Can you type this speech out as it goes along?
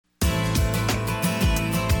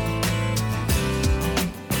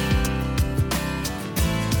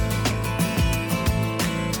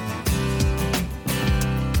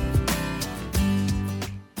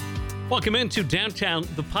Welcome into Downtown,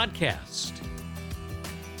 the podcast,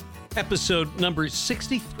 episode number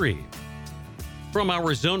 63. From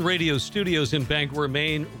our Zone Radio studios in Bangor,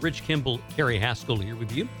 Maine, Rich Kimball, Carrie Haskell here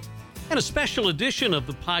with you, and a special edition of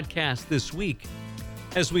the podcast this week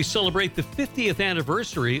as we celebrate the 50th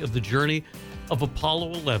anniversary of the journey of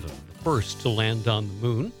Apollo 11, the first to land on the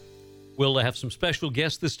moon. We'll have some special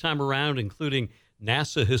guests this time around, including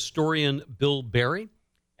NASA historian Bill Barry,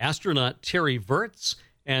 astronaut Terry Virts,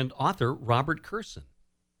 and author Robert Kurson.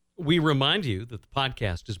 We remind you that the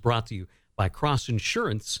podcast is brought to you by Cross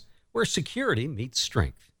Insurance, where security meets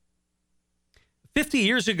strength. 50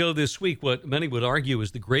 years ago this week, what many would argue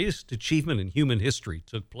is the greatest achievement in human history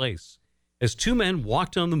took place as two men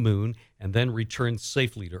walked on the moon and then returned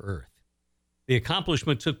safely to Earth. The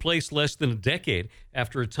accomplishment took place less than a decade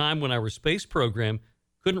after a time when our space program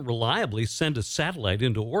couldn't reliably send a satellite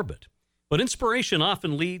into orbit. But inspiration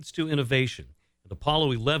often leads to innovation.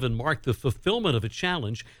 Apollo 11 marked the fulfillment of a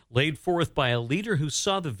challenge laid forth by a leader who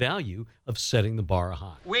saw the value of setting the bar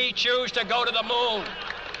high. We choose to go to the moon.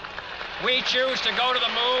 We choose to go to the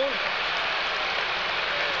moon.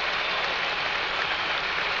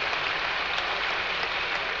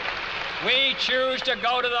 We choose to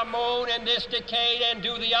go to the moon in this decade and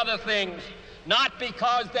do the other things, not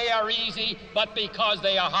because they are easy, but because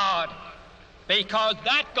they are hard. Because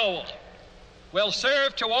that goal will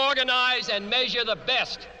serve to organize and measure the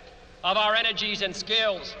best of our energies and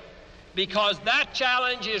skills, because that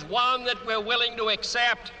challenge is one that we're willing to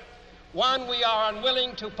accept, one we are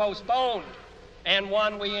unwilling to postpone, and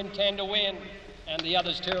one we intend to win, and the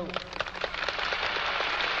others too.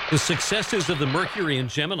 The successes of the Mercury and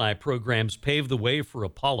Gemini programs paved the way for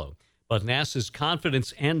Apollo, but NASA's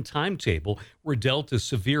confidence and timetable were dealt a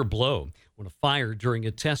severe blow when a fire during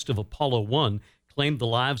a test of Apollo 1 claimed the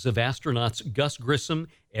lives of astronauts Gus Grissom,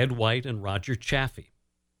 Ed White, and Roger Chaffee.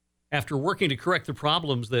 After working to correct the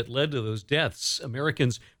problems that led to those deaths,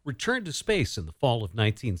 Americans returned to space in the fall of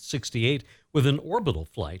 1968 with an orbital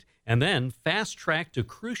flight and then fast-tracked a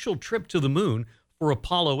crucial trip to the moon for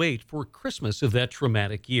Apollo 8 for Christmas of that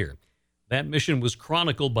traumatic year. That mission was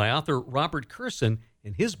chronicled by author Robert Kurson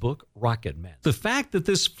in his book, Rocket Man. The fact that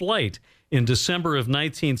this flight in December of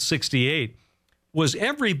 1968 was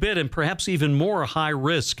every bit and perhaps even more high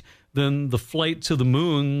risk than the flight to the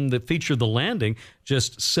moon that featured the landing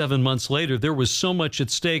just 7 months later. There was so much at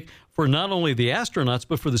stake for not only the astronauts,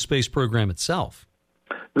 but for the space program itself.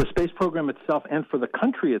 The space program itself and for the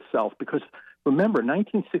country itself, because remember,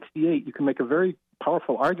 1968, you can make a very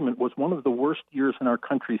powerful argument, was one of the worst years in our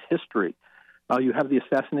country's history. You have the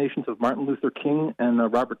assassinations of Martin Luther King and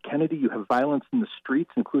Robert Kennedy. You have violence in the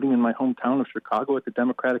streets, including in my hometown of Chicago at the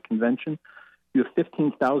Democratic Convention. You have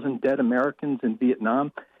 15,000 dead Americans in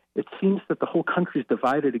Vietnam. It seems that the whole country is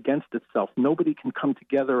divided against itself. Nobody can come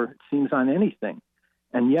together, it seems, on anything.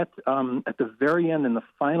 And yet, at the very end, in the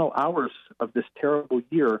final hours of this terrible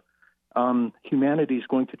year, humanity is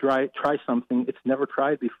going to try something it's never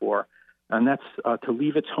tried before, and that's to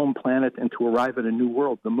leave its home planet and to arrive at a new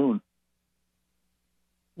world, the moon.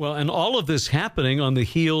 Well, and all of this happening on the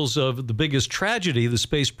heels of the biggest tragedy the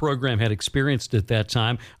space program had experienced at that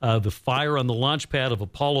time, the fire on the launch pad of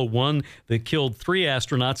Apollo 1 that killed 3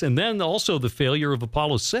 astronauts, and then also the failure of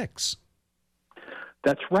Apollo 6.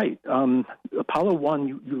 That's right. Apollo 1,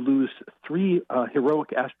 you lose 3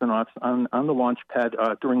 heroic astronauts on the launch pad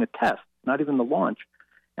during a test, not even the launch.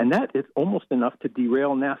 And that is almost enough to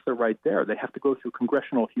derail NASA right there. They have to go through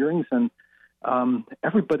congressional hearings, and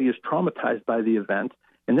everybody is traumatized by the event.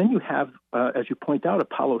 And then you have, as you point out,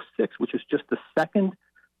 Apollo 6, which is just the second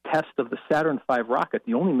test of the Saturn V rocket,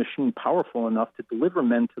 the only machine powerful enough to deliver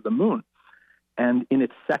men to the moon. And in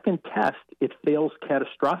its second test, it fails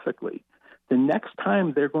catastrophically. The next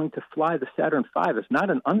time they're going to fly the Saturn V is not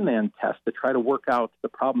an unmanned test to try to work out the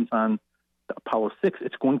problems on the Apollo 6.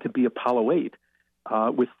 It's going to be Apollo 8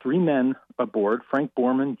 with 3 men aboard, Frank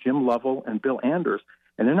Borman, Jim Lovell, and Bill Anders.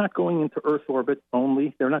 And they're not going into Earth orbit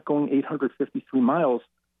only. They're not going 853 miles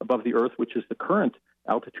above the Earth, which is the current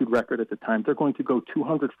altitude record at the time. They're going to go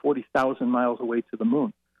 240,000 miles away to the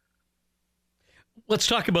moon. Let's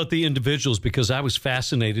talk about the individuals, because I was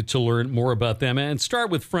fascinated to learn more about them, and start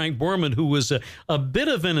with Frank Borman, who was a bit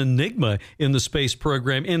of an enigma in the space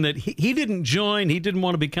program in that he didn't join, he didn't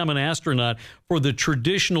want to become an astronaut for the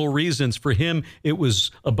traditional reasons. For him, it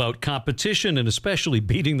was about competition and especially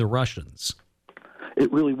beating the Russians.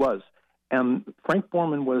 It really was. Frank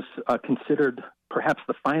Borman was considered perhaps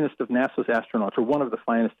the finest of NASA's astronauts, or one of the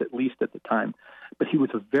finest at least at the time. But he was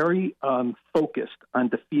very focused on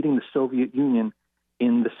defeating the Soviet Union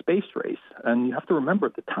in the space race. And you have to remember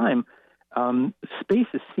at the time, space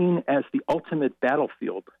is seen as the ultimate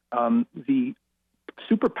battlefield the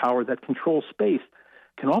superpower that controls space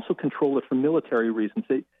can also control it for military reasons.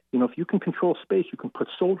 If you can control space, you can put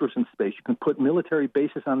soldiers in space, you can put military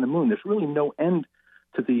bases on the moon. There's really no end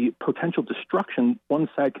to the potential destruction one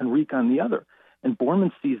side can wreak on the other. And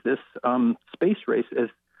Borman sees this space race as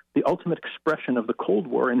the ultimate expression of the Cold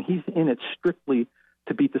War, and he's in it strictly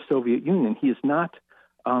to beat the Soviet Union. He is not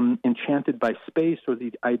enchanted by space or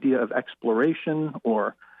the idea of exploration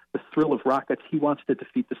or the thrill of rockets. He wants to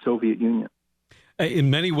defeat the Soviet Union.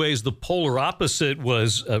 In many ways, the polar opposite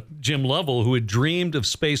was Jim Lovell, who had dreamed of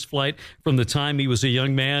space flight from the time he was a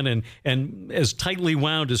young man, and as tightly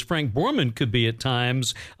wound as Frank Borman could be at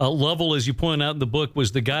times. Lovell, as you point out in the book,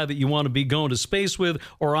 was the guy that you want to be going to space with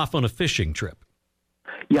or off on a fishing trip.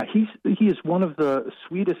 Yeah, he is one of the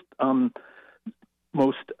sweetest,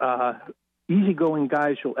 most easygoing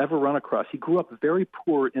guys you'll ever run across. He grew up very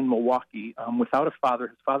poor in Milwaukee without a father.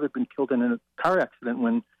 His father had been killed in a car accident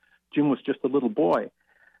when Jim was just a little boy.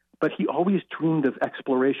 But he always dreamed of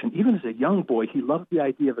exploration. Even as a young boy, he loved the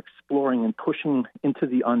idea of exploring and pushing into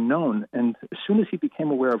the unknown. And as soon as he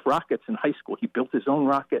became aware of rockets in high school, he built his own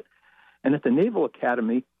rocket. And at the Naval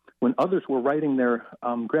Academy, when others were writing their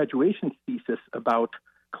graduation thesis about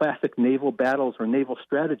classic naval battles or naval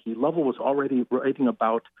strategy, Lovell was already writing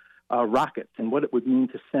about rockets and what it would mean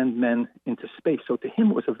to send men into space. So to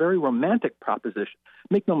him, it was a very romantic proposition.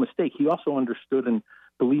 Make no mistake, he also understood and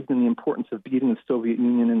believed in the importance of beating the Soviet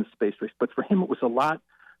Union in the space race. But for him, it was a lot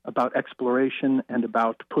about exploration and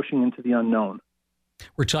about pushing into the unknown.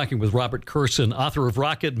 We're talking with Robert Kurson, author of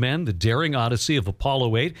Rocket Men, The Daring Odyssey of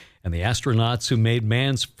Apollo 8, and the astronauts who made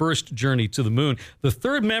man's first journey to the moon. The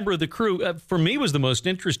third member of the crew, for me, was the most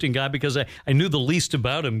interesting guy because I knew the least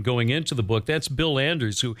about him going into the book. That's Bill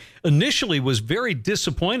Anders, who initially was very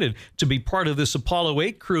disappointed to be part of this Apollo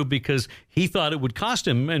 8 crew because he thought it would cost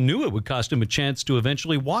him and knew it would cost him a chance to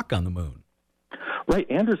eventually walk on the moon. Right.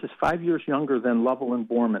 Anders is 5 years younger than Lovell and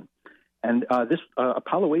Borman. And this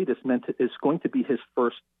Apollo 8 is going to be his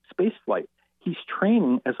first space flight. He's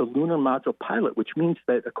training as a lunar module pilot, which means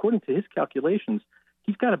that, according to his calculations,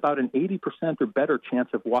 he's got about an 80% or better chance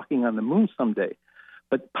of walking on the moon someday.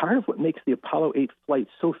 But part of what makes the Apollo 8 flight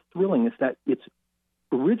so thrilling is that its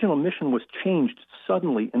original mission was changed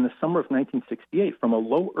suddenly in the summer of 1968 from a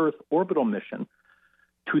low Earth orbital mission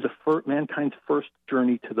to mankind's first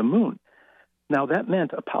journey to the moon. Now, that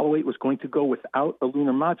meant Apollo 8 was going to go without a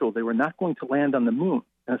lunar module. They were not going to land on the moon.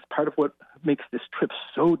 And it's part of what makes this trip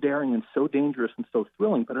so daring and so dangerous and so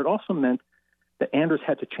thrilling. But it also meant that Anders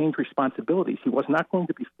had to change responsibilities. He was not going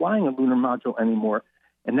to be flying a lunar module anymore.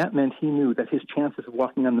 And that meant he knew that his chances of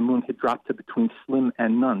walking on the moon had dropped to between slim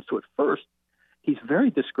and none. So at first, he's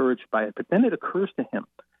very discouraged by it. But then it occurs to him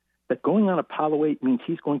that going on Apollo 8 means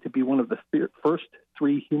he's going to be one of the first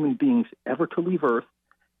 3 human beings ever to leave Earth,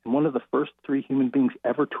 and one of the first 3 human beings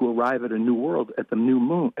ever to arrive at a new world, at the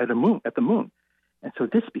moon. And so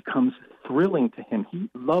this becomes thrilling to him. He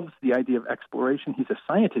loves the idea of exploration. He's a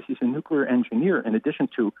scientist. He's a nuclear engineer in addition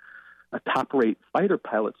to a top-rate fighter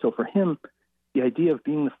pilot. So for him, the idea of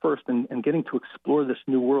being the first and getting to explore this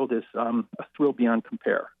new world is a thrill beyond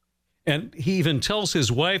compare. And he even tells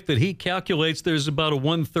his wife that he calculates there's about a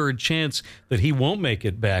 1/3 chance that he won't make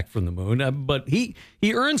it back from the moon. But he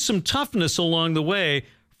earns some toughness along the way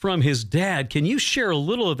from his dad. Can you share a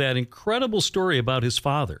little of that incredible story about his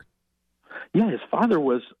father? Yeah, his father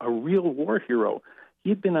was a real war hero. He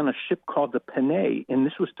had been on a ship called the Panay, and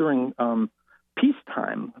this was during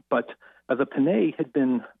peacetime. But the Panay had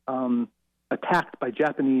been attacked by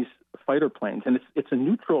Japanese fighter planes, and it's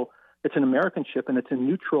an American ship, and it's a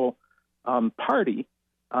neutral party.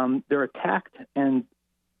 They're attacked, and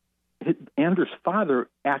Anders' father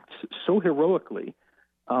acts so heroically.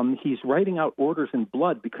 He's writing out orders in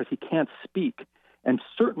blood because he can't speak, and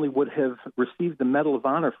certainly would have received the Medal of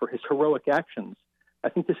Honor for his heroic actions. I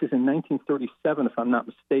think this is in 1937, if I'm not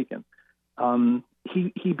mistaken.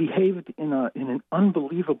 He behaved in an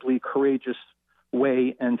unbelievably courageous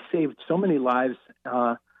way and saved so many lives.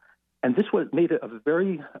 And this made a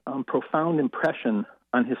very profound impression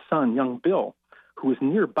on his son, young Bill, who was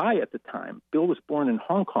nearby at the time. Bill was born in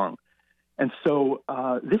Hong Kong. And so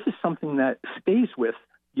this is something that stays with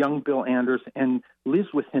young Bill Anders and lives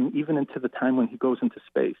with him even into the time when he goes into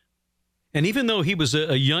space. And even though he was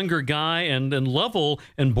a younger guy and Lovell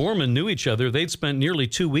and Borman knew each other, they'd spent nearly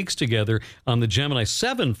 2 weeks together on the Gemini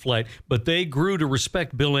 7 flight, but they grew to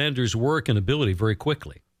respect Bill Anders' work and ability very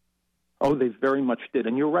quickly. Oh, they very much did.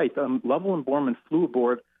 And you're right. Lovell and Borman flew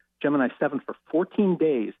aboard Gemini 7 for 14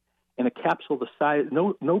 days in a capsule the size,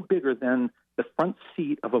 no bigger than the front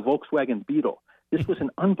seat of a Volkswagen Beetle. This was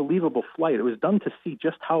an unbelievable flight. It was done to see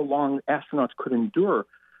just how long astronauts could endure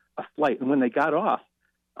a flight. And when they got off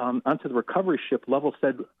onto the recovery ship, Lovell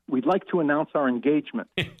said, "We'd like to announce our engagement."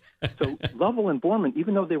 So Lovell and Borman,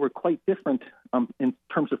 even though they were quite different in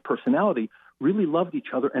terms of personality, really loved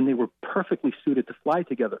each other, and they were perfectly suited to fly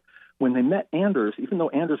together. When they met Anders, even though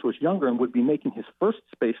Anders was younger and would be making his first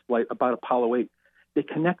space flight about Apollo 8, they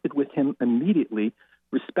connected with him immediately,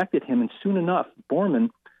 respected him, and soon enough, Borman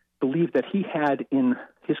believed that he had in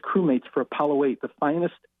his crewmates for Apollo 8 the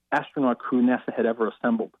finest astronaut crew NASA had ever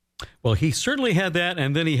assembled. Well, he certainly had that,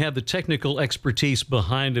 and then he had the technical expertise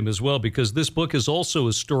behind him as well, because this book is also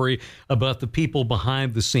a story about the people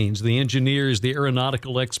behind the scenes, the engineers, the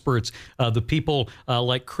aeronautical experts, the people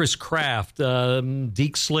like Chris Kraft,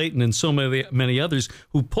 Deke Slayton, and so many others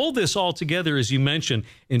who pulled this all together, as you mentioned,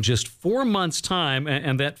 in just 4 months' time,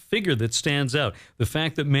 and that figure that stands out, the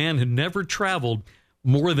fact that man had never traveled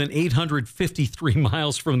more than 853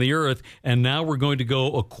 miles from the Earth, and now we're going to go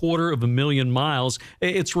 250,000 miles.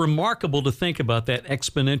 It's remarkable to think about that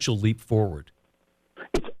exponential leap forward.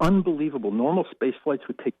 It's unbelievable. Normal space flights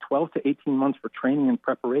would take 12 to 18 months for training and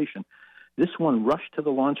preparation. This one rushed to the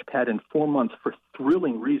launch pad in 4 months for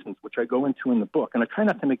thrilling reasons, which I go into in the book. And I try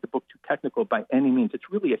not to make the book too technical by any means. It's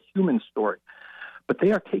really a human story. But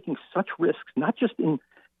they are taking such risks, not just in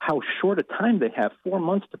how short a time they have, 4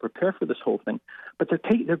 months to prepare for this whole thing, but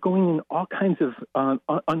they're going in all kinds of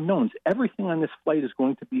unknowns. Everything on this flight is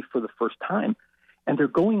going to be for the first time. And they're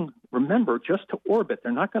going, remember, just to orbit.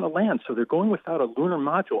 They're not going to land, so they're going without a lunar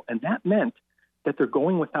module. And that meant that they're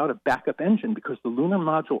going without a backup engine, because the lunar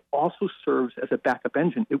module also serves as a backup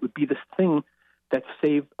engine. It would be this thing that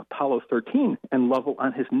saved Apollo 13 and Lovell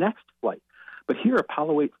on his next flight. But here,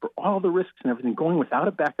 Apollo 8, for all the risks and everything, going without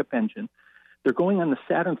a backup engine, they're going on the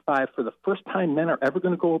Saturn V for the first time men are ever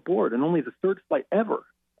going to go aboard, and only the third flight ever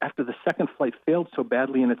after the second flight failed so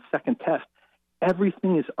badly in its second test.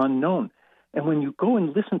 Everything is unknown. And when you go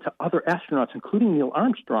and listen to other astronauts, including Neil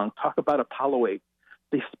Armstrong, talk about Apollo 8,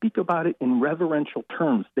 they speak about it in reverential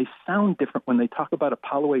terms. They sound different when they talk about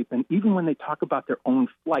Apollo 8 than even when they talk about their own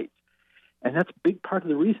flights. And that's a big part of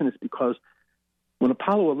the reason is because when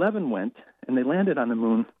Apollo 11 went and they landed on the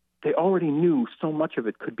moon, they already knew so much of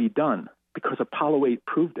it could be done, because Apollo 8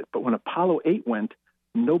 proved it. But when Apollo 8 went,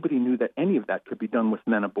 nobody knew that any of that could be done with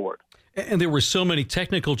men aboard. And there were so many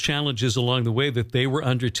technical challenges along the way that they were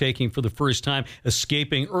undertaking for the first time,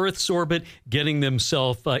 escaping Earth's orbit, getting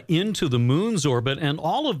themselves into the moon's orbit, and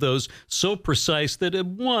all of those so precise that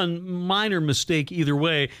one minor mistake either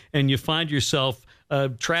way, and you find yourself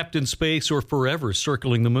trapped in space or forever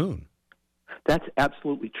circling the moon. That's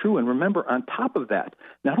absolutely true. And remember, on top of that,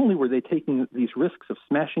 not only were they taking these risks of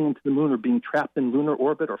smashing into the moon or being trapped in lunar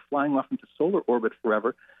orbit or flying off into solar orbit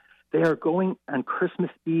forever, they are going on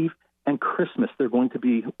Christmas Eve and Christmas. They're going to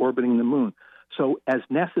be orbiting the moon. So as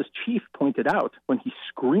NASA's chief pointed out when he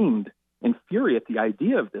screamed in fury at the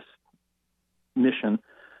idea of this mission,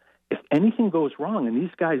 if anything goes wrong and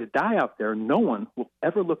these guys die out there, no one will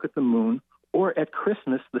ever look at the moon or at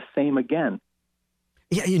Christmas the same again.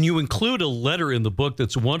 Yeah, and you include a letter in the book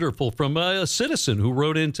that's wonderful from a citizen who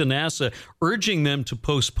wrote into NASA urging them to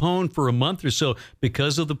postpone for a month or so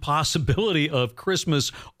because of the possibility of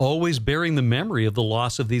Christmas always bearing the memory of the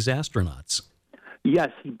loss of these astronauts. Yes,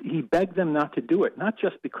 he begged them not to do it, not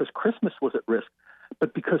just because Christmas was at risk,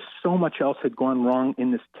 but because so much else had gone wrong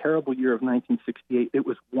in this terrible year of 1968. It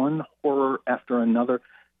was one horror after another,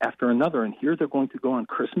 and here they're going to go on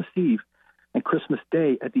Christmas Eve and Christmas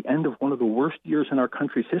Day at the end of one of the worst years in our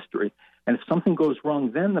country's history. And if something goes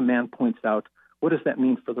wrong, then the man points out, what does that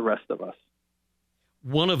mean for the rest of us?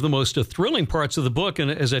 One of the most thrilling parts of the book,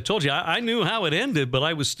 and as I told you, I knew how it ended, but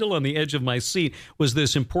I was still on the edge of my seat, was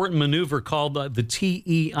this important maneuver called the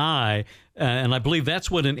TEI. And I believe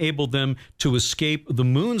that's what enabled them to escape the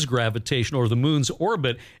moon's gravitation or the moon's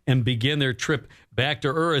orbit and begin their trip back to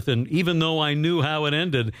Earth. And even though I knew how it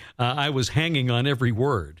ended, I was hanging on every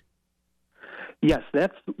word. Yes,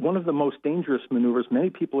 that's one of the most dangerous maneuvers. Many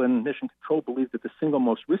people in mission control believe that the single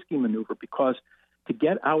most risky maneuver, because to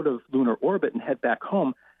get out of lunar orbit and head back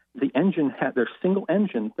home, their single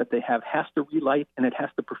engine that they have has to relight, and it has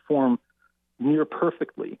to perform near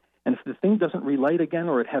perfectly. And if the thing doesn't relight again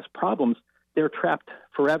or it has problems, they're trapped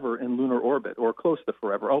forever in lunar orbit or close to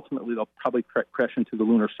forever. Ultimately, they'll probably crash into the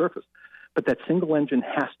lunar surface. But that single engine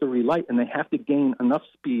has to relight, and they have to gain enough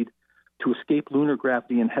speed to escape lunar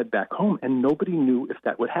gravity and head back home. And nobody knew if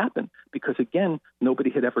that would happen because, again,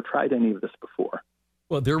 nobody had ever tried any of this before.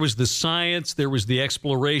 Well, there was the science, there was the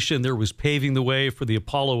exploration, there was paving the way for the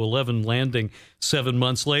Apollo 11 landing 7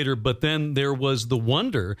 months later, but then there was the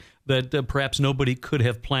wonder that perhaps nobody could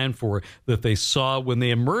have planned for, that they saw when they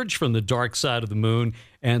emerged from the dark side of the moon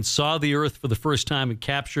and saw the Earth for the first time and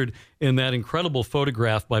captured in that incredible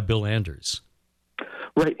photograph by Bill Anders.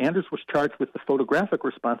 Right. Anders was charged with the photographic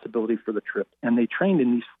responsibility for the trip, and they trained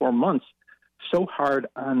in these 4 months so hard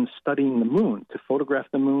on studying the moon, to photograph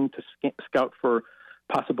the moon, to scout for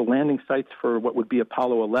possible landing sites for what would be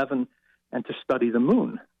Apollo 11, and to study the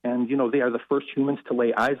moon. And, they are the first humans to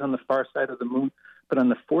lay eyes on the far side of the moon. But on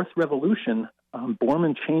the fourth revolution,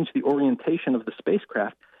 Borman changed the orientation of the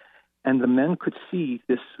spacecraft, and the men could see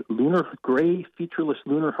this gray, featureless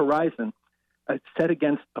lunar horizon set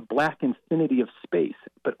against a black infinity of space.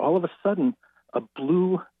 But all of a sudden, a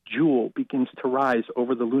blue jewel begins to rise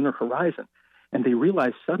over the lunar horizon. And they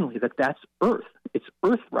realize suddenly that that's Earth. It's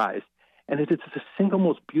Earthrise. And it is the single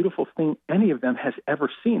most beautiful thing any of them has ever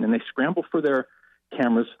seen. And they scramble for their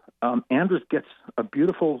cameras. Anders gets a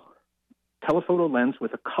beautiful telephoto lens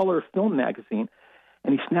with a color film magazine,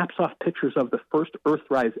 and he snaps off pictures of the first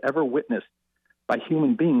Earthrise ever witnessed by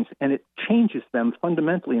human beings, and it changes them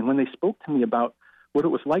fundamentally. And when they spoke to me about what it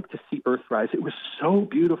was like to see Earthrise, it was so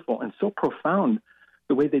beautiful and so profound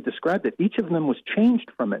the way they described it. Each of them was changed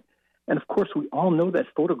from it. And, of course, we all know that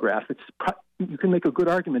photograph. You can make a good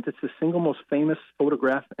argument. It's the single most famous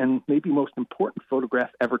photograph and maybe most important photograph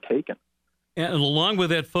ever taken. And along with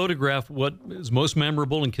that photograph, what is most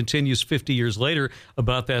memorable and continues 50 years later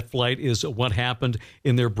about that flight is what happened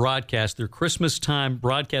in their broadcast, their Christmas time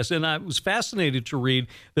broadcast. And I was fascinated to read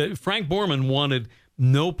that Frank Borman wanted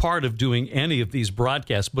no part of doing any of these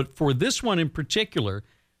broadcasts. But for this one in particular,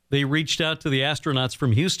 they reached out to the astronauts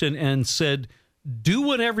from Houston and said, do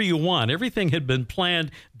whatever you want. Everything had been planned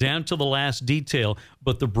down to the last detail,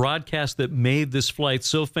 but the broadcast that made this flight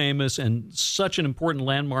so famous and such an important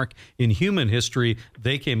landmark in human history,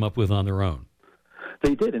 they came up with on their own.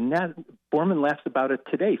 They did, and Borman laughs about it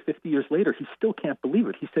today, 50 years later. He still can't believe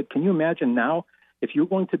it. He said, can you imagine now if you're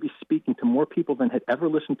going to be speaking to more people than had ever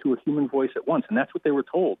listened to a human voice at once? And that's what they were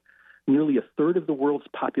told. Nearly a third of the world's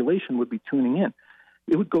population would be tuning in.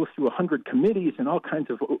 It would go through 100 committees and all kinds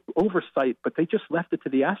of oversight, but they just left it to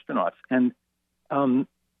the astronauts. And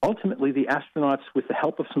ultimately, the astronauts, with the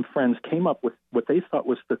help of some friends, came up with what they thought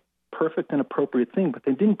was the perfect and appropriate thing, but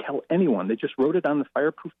they didn't tell anyone. They just wrote it on the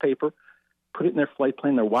fireproof paper, put it in their flight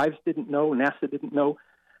plane. Their wives didn't know. NASA didn't know.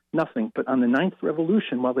 Nothing. But on the ninth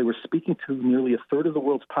revolution, while they were speaking to nearly a third of the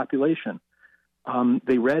world's population,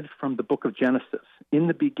 they read from the book of Genesis. In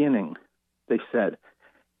the beginning, they said,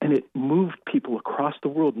 and it moved people across the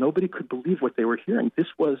world. Nobody could believe what they were hearing. This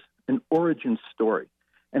was an origin story,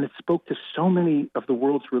 and it spoke to so many of the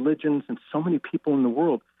world's religions and so many people in the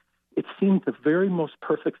world. It seemed the very most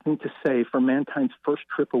perfect thing to say for mankind's first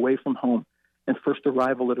trip away from home and first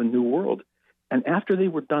arrival at a new world. And after they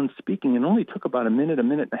were done speaking, it only took about a minute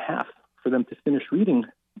and a half for them to finish reading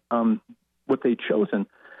what they'd chosen.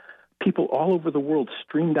 People all over the world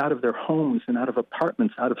streamed out of their homes and out of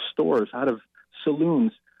apartments, out of stores, out of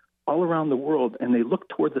saloons, all around the world, and they looked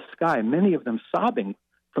toward the sky, many of them sobbing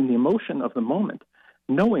from the emotion of the moment,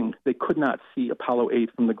 knowing they could not see Apollo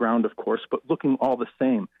 8 from the ground, of course, but looking all the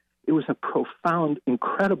same. It was a profound,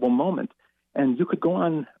 incredible moment. And you could go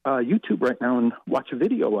on YouTube right now and watch a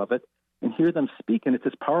video of it and hear them speak, and it's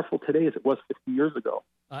as powerful today as it was 50 years ago.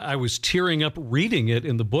 I was tearing up reading it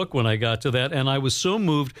in the book when I got to that, and I was so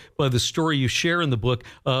moved by the story you share in the book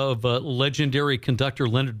of legendary conductor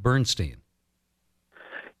Leonard Bernstein.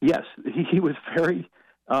 Yes, he was very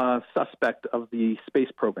suspect of the space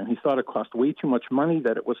program. He thought it cost way too much money,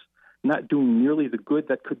 that it was not doing nearly the good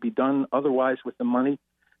that could be done otherwise with the money.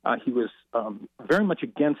 He was very much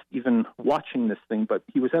against even watching this thing, but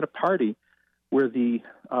he was at a party where the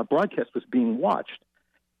broadcast was being watched,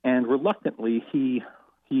 and reluctantly he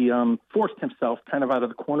forced himself kind of out of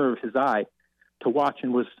the corner of his eye to watch,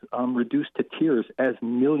 and was reduced to tears, as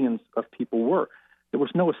millions of people were. There was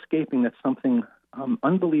no escaping that something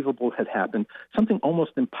unbelievable had happened, something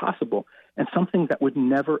almost impossible, and something that would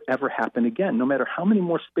never, ever happen again. No matter how many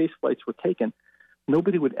more space flights were taken,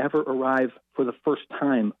 nobody would ever arrive for the first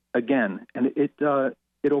time again, and it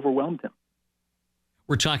overwhelmed him.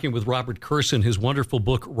 We're talking with Robert Kurson, his wonderful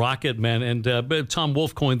book, Rocket Man, and Tom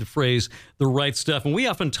Wolfe coined the phrase, the right stuff. And we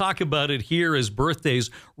often talk about it here as birthdays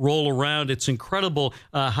roll around. It's incredible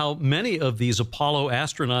how many of these Apollo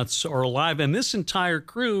astronauts are alive, and this entire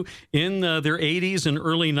crew in their 80s and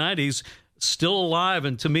early 90s still alive.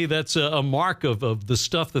 And to me, that's a mark of the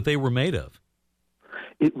stuff that they were made of.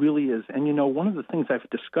 It really is. And, one of the things I've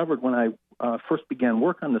discovered when I first began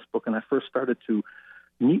work on this book and I first started to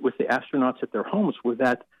meet with the astronauts at their homes was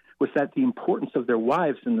that the importance of their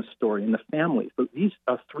wives in the story and the family. So these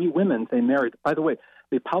 3 women they married. By the way,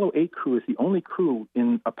 the Apollo 8 crew is the only crew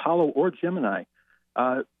in Apollo or Gemini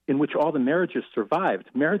in which all the marriages survived.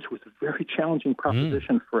 Marriage was a very challenging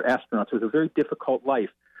proposition for astronauts. It was a very difficult life.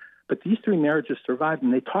 But these 3 marriages survived,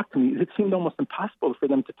 and they talked to me. It seemed almost impossible for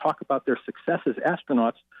them to talk about their success as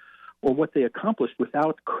astronauts or what they accomplished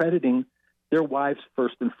without crediting their wives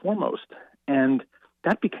first and foremost. And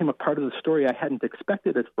that became a part of the story I hadn't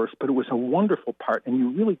expected at first, but it was a wonderful part, and you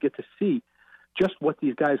really get to see just what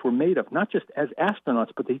these guys were made of, not just as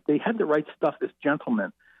astronauts, but they had the right stuff as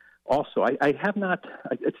gentlemen also. I have not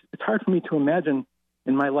 – it's hard for me to imagine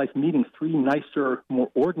in my life meeting 3 nicer, more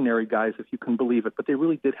ordinary guys, if you can believe it, but they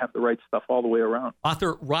really did have the right stuff all the way around.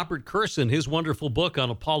 Author Robert Kurson, his wonderful book on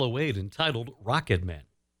Apollo 8 entitled Rocket Man.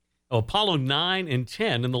 Apollo 9 and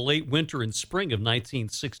 10 in the late winter and spring of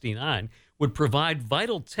 1969 would provide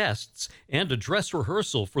vital tests and a dress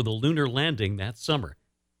rehearsal for the lunar landing that summer.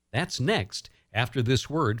 That's next, after this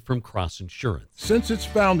word from Cross Insurance. Since its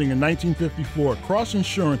founding in 1954, Cross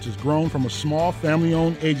Insurance has grown from a small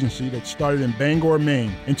family-owned agency that started in Bangor,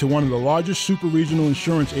 Maine, into one of the largest super-regional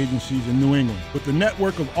insurance agencies in New England. With a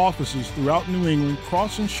network of offices throughout New England,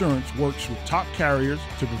 Cross Insurance works with top carriers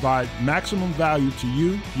to provide maximum value to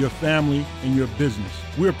you, your family, and your business.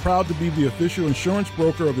 We are proud to be the official insurance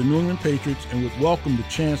broker of the New England Patriots and would welcome the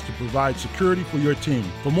chance to provide security for your team.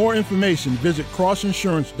 For more information, visit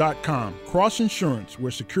crossinsurance.com. Cross Insurance,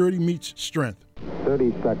 where security meets strength.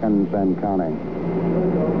 30 seconds and counting.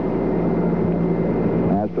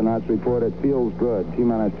 Astronauts report it feels good.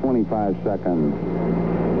 T-minus 25 seconds.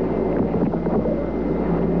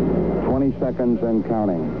 20 seconds and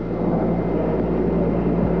counting.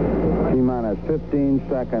 T-minus 15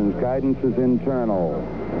 seconds. Guidance is internal.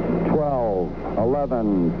 12,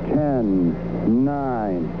 11, 10,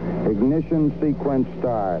 9. Ignition sequence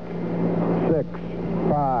starts. 6,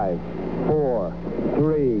 5, 4,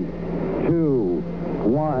 3, 2,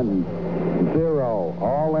 1, 0.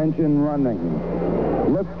 All engine running.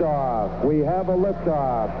 Liftoff. We have a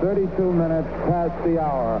liftoff. 32 minutes past the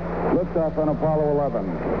hour. Liftoff on Apollo 11.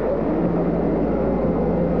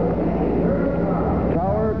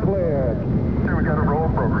 Tower cleared. We got a roll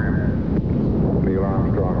program. Neil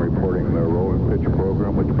Armstrong reporting the roll and pitch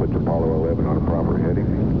program, which puts Apollo 11 on a proper heading.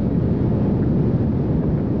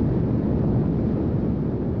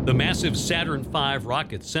 The massive Saturn V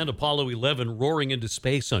rocket sent Apollo 11 roaring into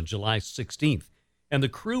space on July 16th, and the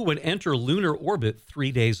crew would enter lunar orbit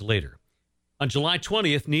 3 days later. On July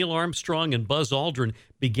 20th, Neil Armstrong and Buzz Aldrin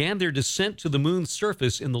began their descent to the moon's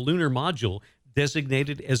surface in the lunar module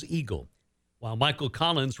designated as Eagle, while Michael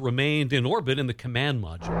Collins remained in orbit in the command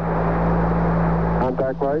module.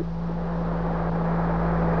 Contact light.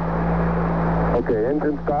 Okay,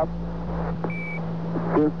 engine stop.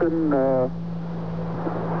 Houston,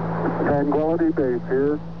 Tranquility Base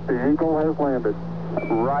here. The Eagle has landed.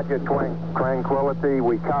 Roger, Tranquility.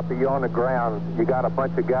 We copy you on the ground. You got a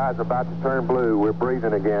bunch of guys about to turn blue. We're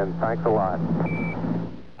breathing again. Thanks a lot.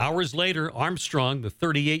 Hours later, Armstrong, the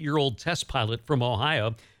 38-year-old test pilot from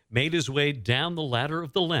Ohio, made his way down the ladder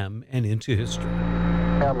of the LEM and into history.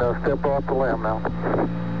 I'm going to step off the LEM now.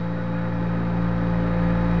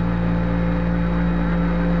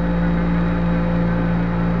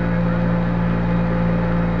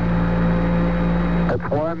 That's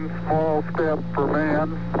one small step for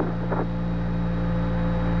man,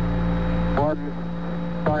 one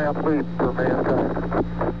giant leap for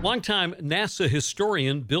mankind. Longtime NASA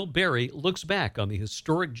historian Bill Barry looks back on the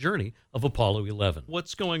historic journey of Apollo 11.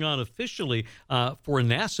 What's going on officially for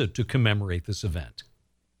NASA to commemorate this event?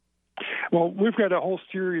 Well, we've got a whole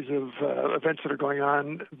series of events that are going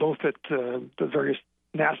on, both at the various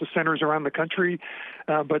NASA centers around the country,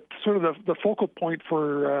 but sort of the focal point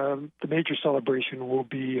for the major celebration will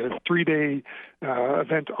be a 3-day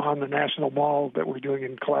event on the National Mall that we're doing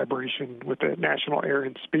in collaboration with the National Air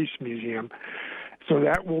and Space Museum. So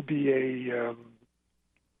that will be a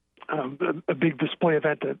big display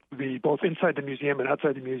event that will be both inside the museum and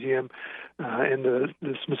outside the museum. And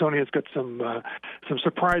the Smithsonian's got some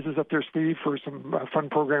surprises up their sleeve for some fun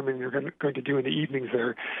programming they're going to do in the evenings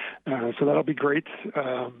there. So that'll be great.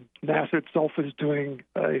 NASA itself is doing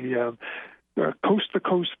a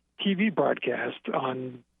coast-to-coast TV broadcast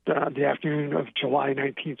on the afternoon of July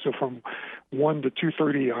 19th. So from 1 to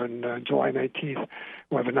 2:30 on July 19th,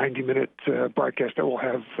 we'll have a 90-minute broadcast that will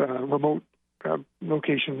have remote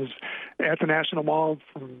locations at the National Mall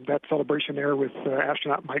from that celebration there with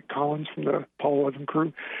astronaut Mike Collins from the Apollo 11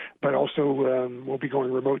 crew, but also we'll be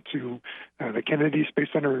going remote to the Kennedy Space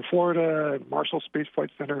Center in Florida, Marshall Space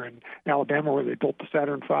Flight Center in Alabama, where they built the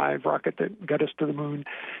Saturn V rocket that got us to the moon,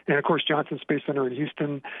 and of course Johnson Space Center in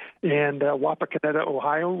Houston, and Wapakoneta,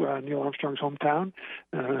 Ohio, Neil Armstrong's hometown,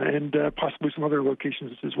 and possibly some other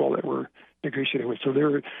locations as well that we're negotiating with. So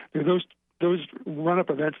there are those run-up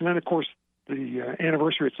events, and then of course the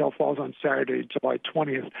anniversary itself falls on Saturday, July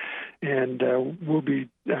 20th, and we'll be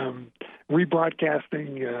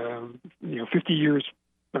rebroadcasting, 50 years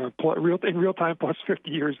in real time plus 50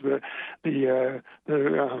 years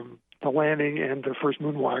the landing and the first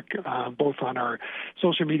moonwalk, both on our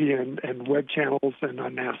social media and web channels and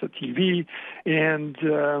on NASA TV. And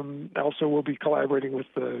also we'll be collaborating with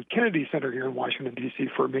the Kennedy Center here in Washington, D.C.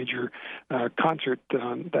 for a major concert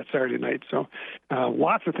that Saturday night. So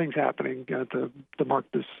lots of things happening to mark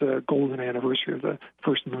this golden anniversary of the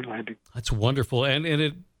first moon landing. That's wonderful. And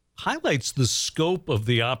it highlights the scope of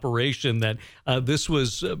the operation, that this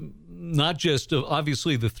was not just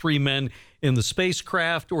obviously the three men in the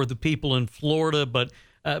spacecraft or the people in Florida, but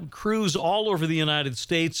crews all over the United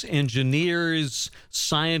States, engineers,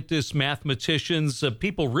 scientists, mathematicians,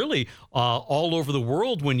 people really all over the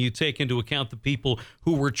world when you take into account the people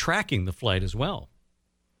who were tracking the flight as well.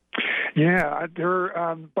 Yeah,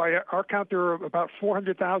 by our count, there are about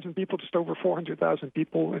 400,000 people, just over 400,000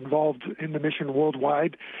 people involved in the mission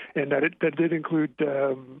worldwide, and that did include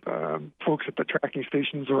folks at the tracking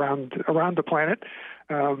stations around the planet,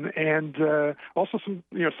 and also some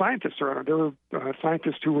scientists around. There were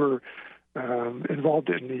scientists who were involved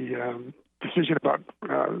in the decision about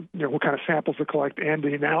what kind of samples to collect and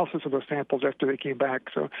the analysis of those samples after they came back.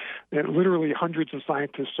 So literally hundreds of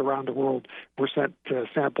scientists around the world were sent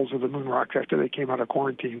samples of the moon rocks after they came out of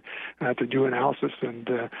quarantine to do analysis. And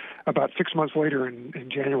about 6 months later, in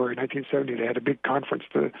January 1970, they had a big conference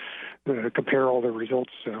to compare all the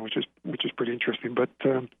results, which is pretty interesting. But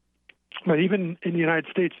even in the United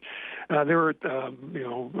States, there are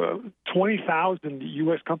 20,000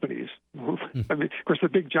 U.S. companies. I mean, of course, the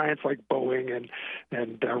big giants like Boeing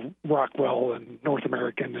and Rockwell and North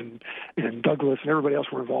American and Douglas and everybody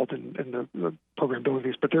else were involved in the program building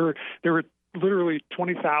these. But there were literally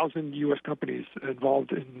 20,000 U.S. companies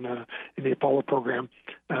involved in the Apollo program.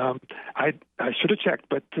 I should have checked,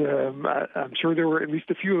 but I'm sure there were at least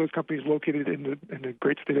a few of those companies located in the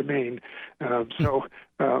great state of Maine.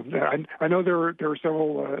 I know there were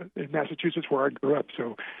several in Massachusetts where I grew up.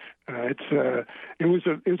 So it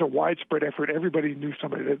was a widespread effort. Everybody knew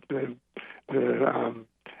somebody.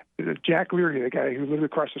 Jack Leary, the guy who lived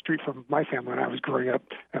across the street from my family when I was growing up,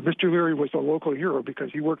 Mr. Leary was a local hero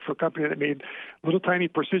because he worked for a company that made little tiny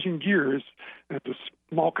precision gears. It's a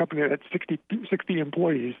small company that had 60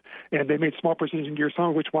 employees, and they made small precision gears, some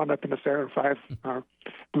of which wound up in the Saturn V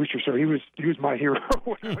booster. So he was my hero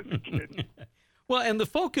when I was a kid. Well, and the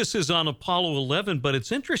focus is on Apollo 11, but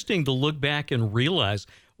it's interesting to look back and realize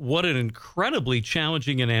what an incredibly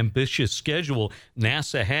challenging and ambitious schedule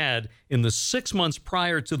NASA had in the 6 months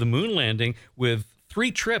prior to the moon landing, with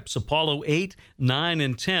 3 trips, Apollo 8, 9,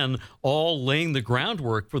 and 10, all laying the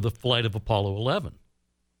groundwork for the flight of Apollo 11.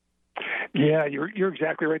 Yeah, you're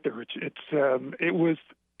exactly right there, Rich.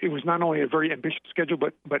 It was not only a very ambitious schedule,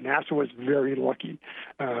 but NASA was very lucky.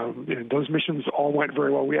 And those missions all went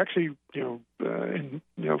very well. We actually, for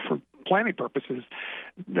planning purposes,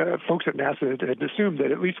 folks at NASA had assumed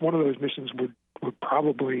that at least one of those missions would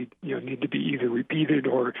probably need to be either repeated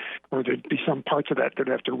or there'd be some parts of that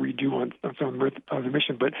have to redo on some of the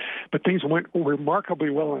mission. But things went remarkably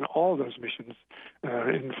well in all of those missions,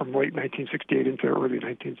 from late 1968 into early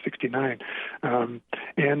 1969.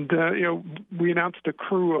 We announced the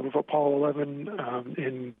crew of Apollo 11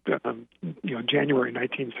 in January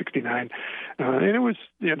 1969, and it was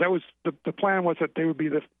that was the plan was that they would be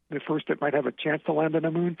the first that might have a chance to land on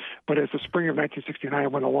the moon. But as the spring of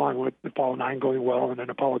 1969 went along, with Apollo 9 going well and then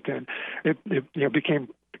Apollo 10, it became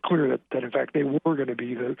clear that in fact they were going to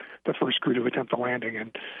be the first crew to attempt the landing,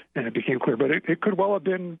 and it became clear. But it could well have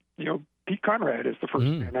been Pete Conrad as the first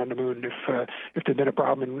man on the moon if there'd been a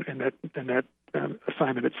problem in that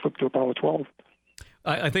assignment that slipped to Apollo 12.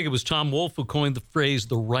 I think it was Tom Wolfe who coined the phrase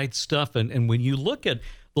 "the right stuff," and when you look at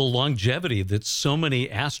the longevity that so many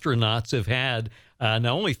astronauts have had. Not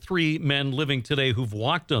only 3 men living today who've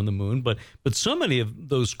walked on the moon, but so many of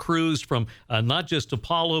those crews from not just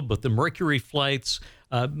Apollo, but the Mercury flights,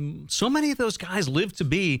 so many of those guys lived to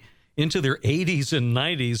be into their 80s and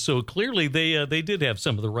 90s. So clearly they did have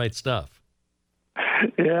some of the right stuff.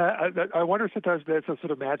 Yeah, I wonder sometimes that's a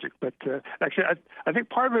sort of magic. But actually, I think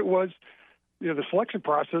part of it was the selection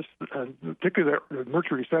process, particularly the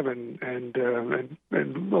Mercury 7, and a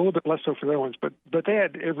little bit less so for the other ones, but they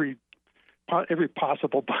had every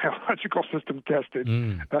possible biological system tested.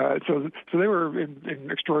 So they were in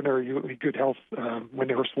extraordinarily good health when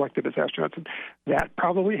they were selected as astronauts. And that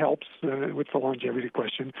probably helps with the longevity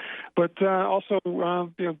question. But also,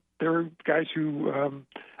 there are guys who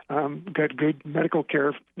got good medical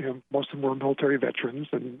care. Most of them were military veterans,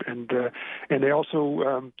 and they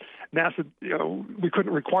also NASA. We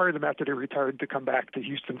couldn't require them after they retired to come back to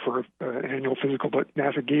Houston for an annual physical, but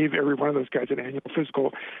NASA gave every one of those guys an annual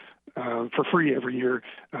physical for free every year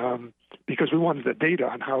because we wanted the data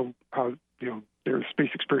on how their space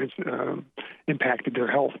experience impacted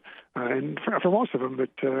their health, and for most of them, it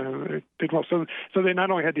did well. So they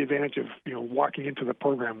not only had the advantage of walking into the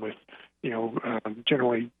program with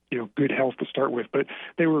generally good health to start with, but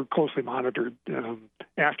they were closely monitored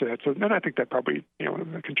after that. So then I think that probably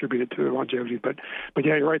contributed to the longevity. But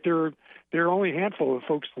yeah, you're right. There are only a handful of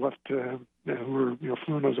folks left who were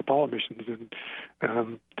flew in those Apollo missions,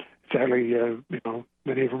 and sadly,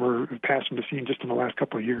 many of them are passed from the scene just in the last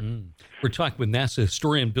couple of years. We're talking with NASA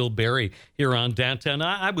historian Bill Barry here on Downtown.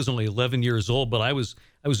 I was only 11 years old, but I was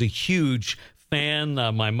a huge fan.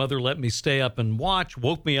 My mother let me stay up and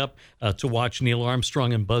woke me up to watch Neil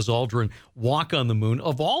Armstrong and Buzz Aldrin walk on the moon.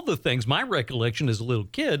 Of all the things, my recollection as a little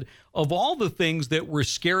kid, of all the things that were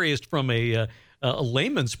scariest from a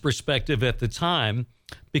layman's perspective at the time,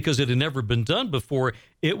 because it had never been done before,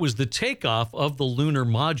 it was the takeoff of the lunar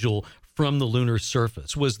module from the lunar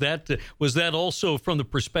surface. Was that also, from the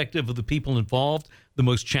perspective of the people involved, the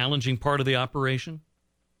most challenging part of the operation?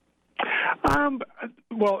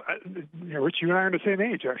 Well, Rich, you and I are the same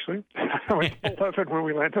age, actually. I was 11 when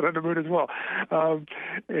we landed on the moon as well. I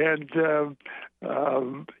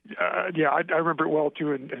remember it well,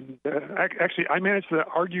 too. And actually, I managed to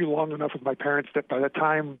argue long enough with my parents that by the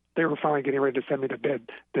time they were finally getting ready to send me to bed,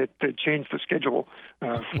 that they changed the schedule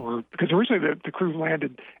because originally the crew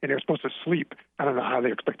landed and they were supposed to sleep. I don't know how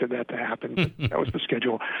they expected that to happen, but that was the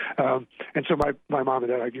schedule. And so my mom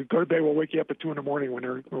and dad, you go to bed, we'll wake you up at 2 a.m. when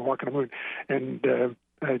we're walking the moon. And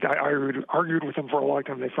I argued with them for a long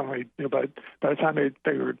time. They finally, by the time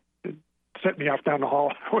they were sent me off down the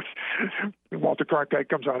hall, Walter Cronkite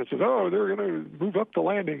comes on and says, "Oh, they're going to move up the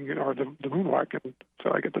landing or the moonwalk," and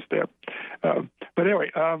so I get to stay up. But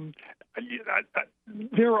anyway,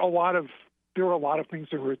 there were a lot of things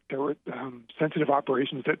that were sensitive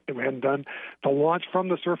operations that we hadn't done. The launch from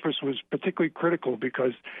the surface was particularly critical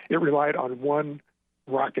because it relied on one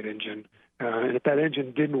rocket engine, and if that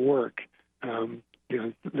engine didn't work,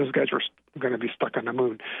 those guys were going to be stuck on the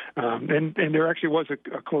moon. And there actually was a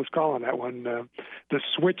close call on that one. The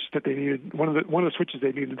switch that they needed, one of the switches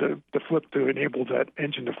they needed to flip to enable that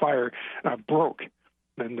engine to fire, broke.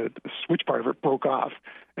 And the switch part of it broke off.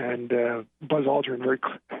 And Buzz Aldrin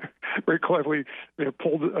very cleverly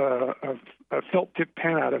pulled a felt-tip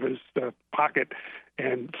pen out of his pocket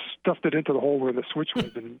and stuffed it into the hole where the switch was,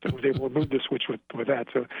 and was able to move the switch with that.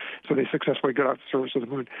 So they successfully got off the surface of the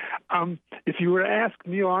moon. If you were to ask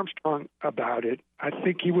Neil Armstrong about it, I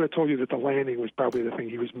think he would have told you that the landing was probably the thing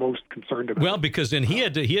he was most concerned about. Well, because then he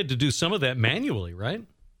had to do some of that manually, right?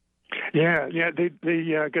 Yeah. They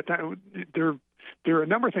get that. There are a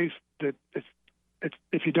number of things that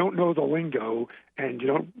if you don't know the lingo and you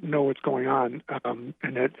don't know what's going on, and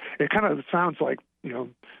it kind of sounds like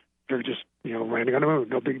they're just landing on the moon,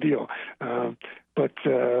 no big deal. But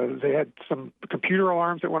they had some computer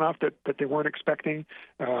alarms that went off that they weren't expecting,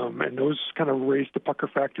 and those kind of raised the pucker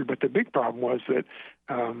factor. But the big problem was that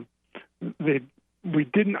we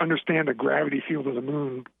didn't understand the gravity field of the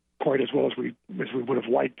moon quite as well as we would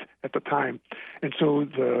have liked at the time, and so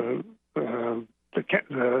the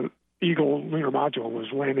Eagle lunar module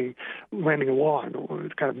was landing along.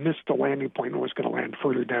 It kind of missed the landing point and was going to land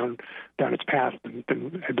further down its path than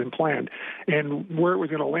had been planned. And where it was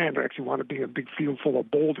going to land actually wound up being a big field full of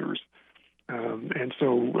boulders. And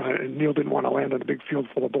so Neil didn't want to land on a big field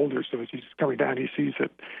full of boulders. So as he's coming down, he sees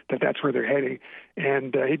that's where they're heading,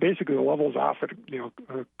 and he basically levels off at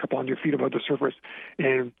a couple hundred feet above the surface,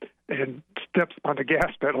 and steps on the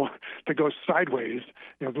gas pedal to go sideways.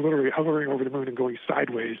 Literally hovering over the moon and going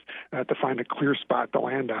sideways to find a clear spot to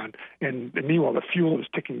land on. And meanwhile, the fuel is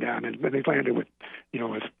ticking down, and they landed with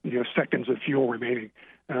seconds of fuel remaining.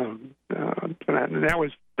 And that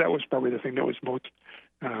was probably the thing that was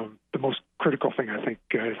the most critical thing, I think,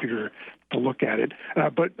 if you were to look at it.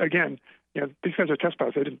 But again, these guys are test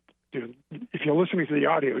pilots. They didn't. If you're listening to the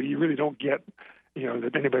audio, you really don't get,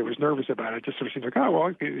 that anybody was nervous about it. It just sort of seems like, oh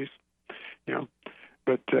well, he's,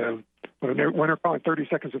 But when they're calling 30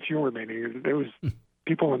 seconds of fuel remaining, there was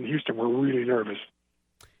people in Houston were really nervous.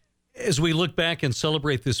 As we look back and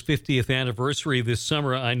celebrate this 50th anniversary this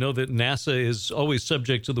summer, I know that NASA is always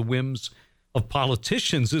subject to the whims of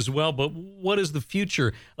politicians as well, but what is the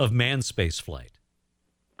future of manned space flight?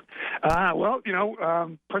 Well,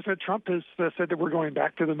 President Trump has said that we're going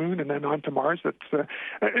back to the moon and then on to Mars. That's the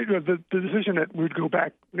decision that we'd go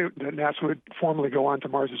back, that NASA would formally go on to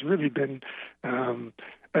Mars, has really been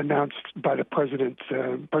announced by the President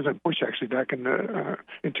Bush, actually, back in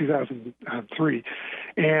 2003,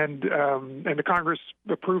 and the Congress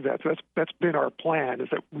approved that. So that's been our plan, is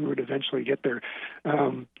that we would eventually get there.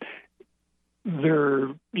 When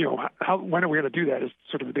are we going to do that is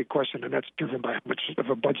sort of the big question, and that's driven by how much of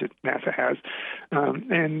a budget NASA has.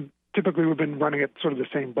 And typically we've been running at sort of the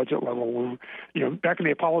same budget level. Back in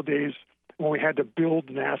the Apollo days, when we had to build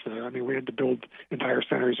NASA, I mean, we had to build entire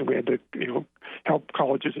centers, and we had to, help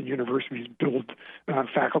colleges and universities build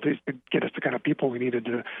faculties to get us the kind of people we needed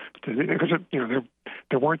to because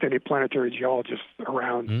there weren't any planetary geologists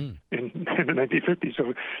around in the 1950s,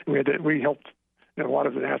 so we helped. A lot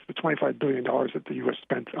of the $25 billion that the U.S.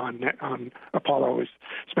 spent on Apollo was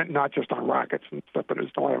spent not just on rockets and stuff, but a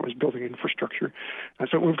lot of it was building infrastructure.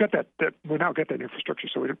 So we've got that we now get that infrastructure,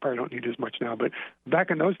 so we probably don't need as much now. But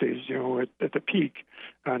back in those days, at the peak,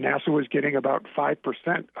 NASA was getting about 5%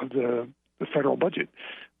 of the federal budget,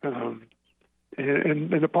 and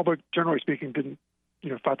the public, generally speaking, didn't.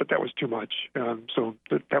 Thought that was too much, so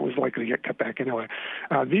that was likely to get cut back anyway.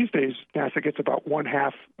 These days, NASA gets about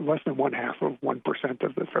less than 1/2 of 1%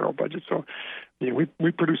 of the federal budget. So,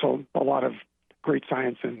 we produce a lot of great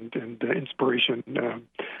science and inspiration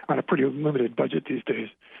on a pretty limited budget these days.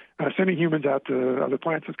 Sending humans out to other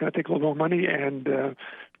planets is going to take a little more money, and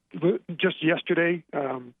just yesterday,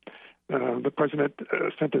 the president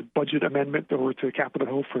sent a budget amendment over to Capitol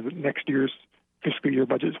Hill for the next year's fiscal year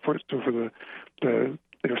budget for the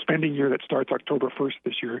spending year that starts October 1st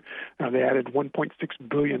this year. They added $1.6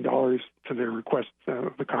 billion to their request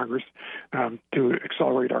of the Congress to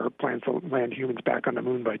accelerate our plans to land humans back on the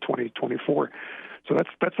moon by 2024. So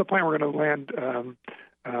that's the plan. We're going to land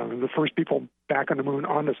the first people back on the moon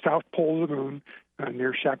on the south pole of the moon,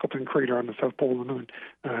 near Shackleton Crater on the south pole of the moon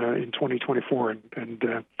in 2024.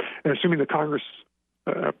 And assuming the Congress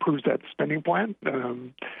approves that spending plan,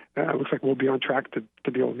 looks like we'll be on track to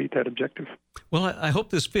be able to meet that objective. Well, I hope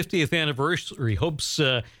this 50th anniversary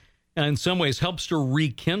in some ways helps to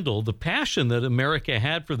rekindle the passion that America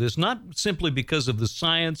had for this, not simply because of the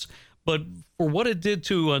science, but for what it did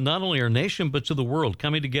to not only our nation, but to the world,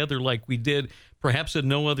 coming together like we did perhaps at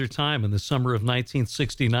no other time in the summer of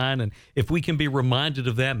 1969. And if we can be reminded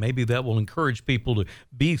of that, maybe that will encourage people to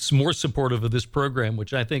be more supportive of this program,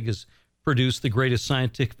 which I think is produced the greatest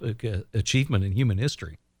scientific achievement in human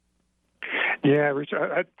history. Yeah, Rich,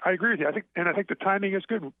 I agree with you. I think the timing is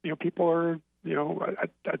good. People are,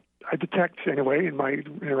 I detect anyway in my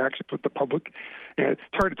interactions with the public. And it's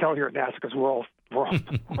hard to tell here at NASA because we're all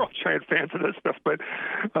giant fans of this stuff. But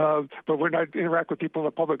when I interact with people in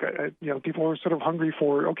the public, people are sort of hungry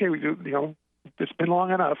for, okay, we do, it's been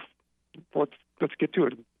long enough. Let's get to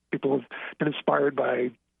it. People have been inspired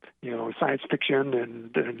by science fiction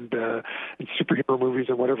and superhero movies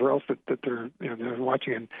and whatever else that they're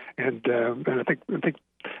watching, and I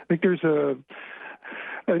think there's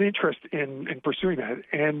an interest in pursuing that,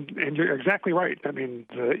 and you're exactly right. I mean,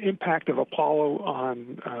 the impact of Apollo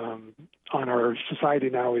on our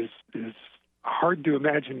society now is hard to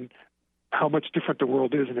imagine how much different the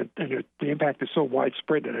world is, and the impact is so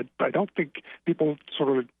widespread that I don't think people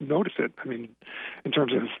sort of notice it. I mean, in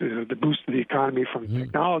terms of the boost of the economy from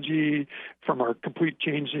technology, from our complete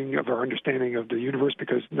changing of our understanding of the universe,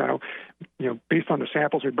 because now, based on the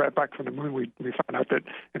samples we brought back from the moon, we found out that,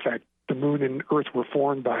 in fact, the moon and Earth were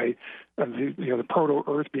formed by the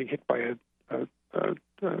proto-Earth being hit by a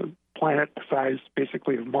planet the size,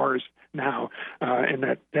 basically, of Mars now, and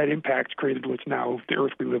that impact created what's now the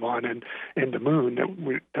Earth we live on and the moon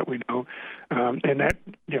that we know, and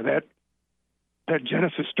that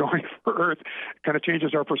Genesis story for Earth kind of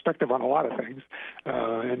changes our perspective on a lot of things,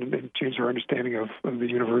 and changes our understanding of the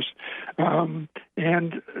universe. And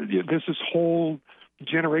there's this whole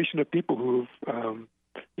generation of people who've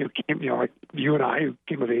came, like you and I, who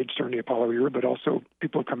came of age during the Apollo era, but also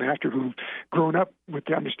people who come after who've grown up with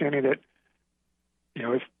the understanding that,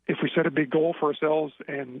 if we set a big goal for ourselves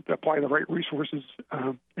and apply the right resources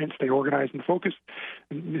and stay organized and focused,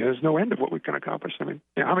 there's no end of what we can accomplish. I mean,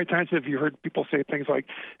 how many times have you heard people say things like,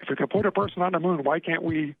 if we can put a person on the moon, why can't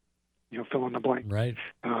we, fill in the blank? Right.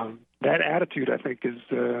 that attitude, I think,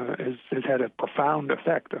 has had a profound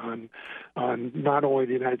effect on not only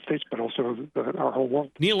the United States but also our whole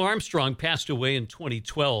world. Neil Armstrong passed away in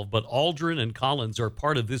 2012, but Aldrin and Collins are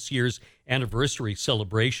part of this year's anniversary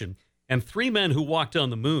celebration. And 3 men who walked on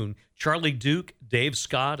the moon, Charlie Duke, Dave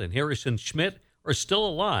Scott, and Harrison Schmitt, are still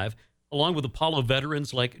alive, along with Apollo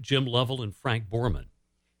veterans like Jim Lovell and Frank Borman.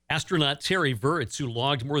 Astronaut Terry Virts, who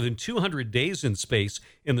logged more than 200 days in space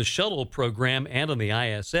in the shuttle program and on the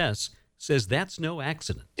ISS, says that's no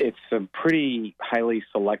accident. It's a pretty highly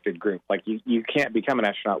selected group. Like, you can't become an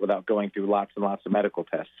astronaut without going through lots and lots of medical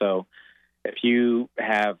tests. So if you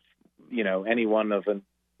have, any one of a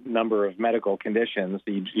number of medical conditions,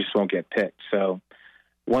 you just won't get picked. So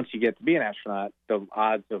once you get to be an astronaut, the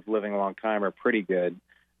odds of living a long time are pretty good.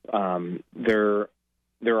 There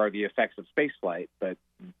are the effects of spaceflight, but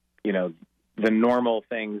the normal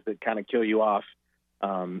things that kind of kill you off,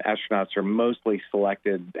 astronauts are mostly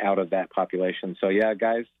selected out of that population. So, yeah,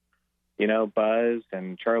 guys, Buzz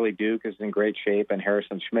and Charlie Duke is in great shape, and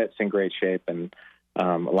Harrison Schmitt's in great shape. And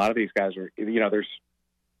a lot of these guys are,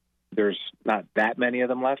 there's not that many of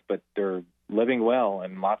them left, but they're living well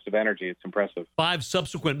and lots of energy. It's impressive. 5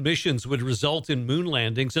 subsequent missions would result in moon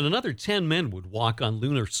landings, and another 10 men would walk on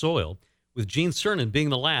lunar soil, with Gene Cernan being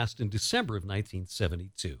the last in December of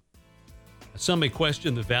 1972. Some may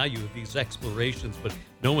question the value of these explorations, but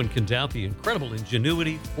no one can doubt the incredible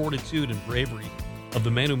ingenuity, fortitude, and bravery of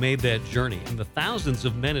the men who made that journey and the thousands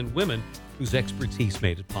of men and women whose expertise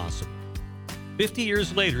made it possible. 50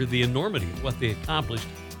 years later, the enormity of what they accomplished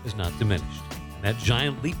has not diminished. And that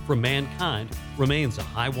giant leap for mankind remains a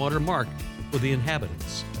high water mark for the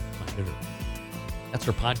inhabitants of planet Earth. That's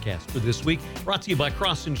our podcast for this week, brought to you by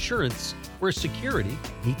Cross Insurance, where security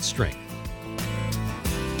meets strength.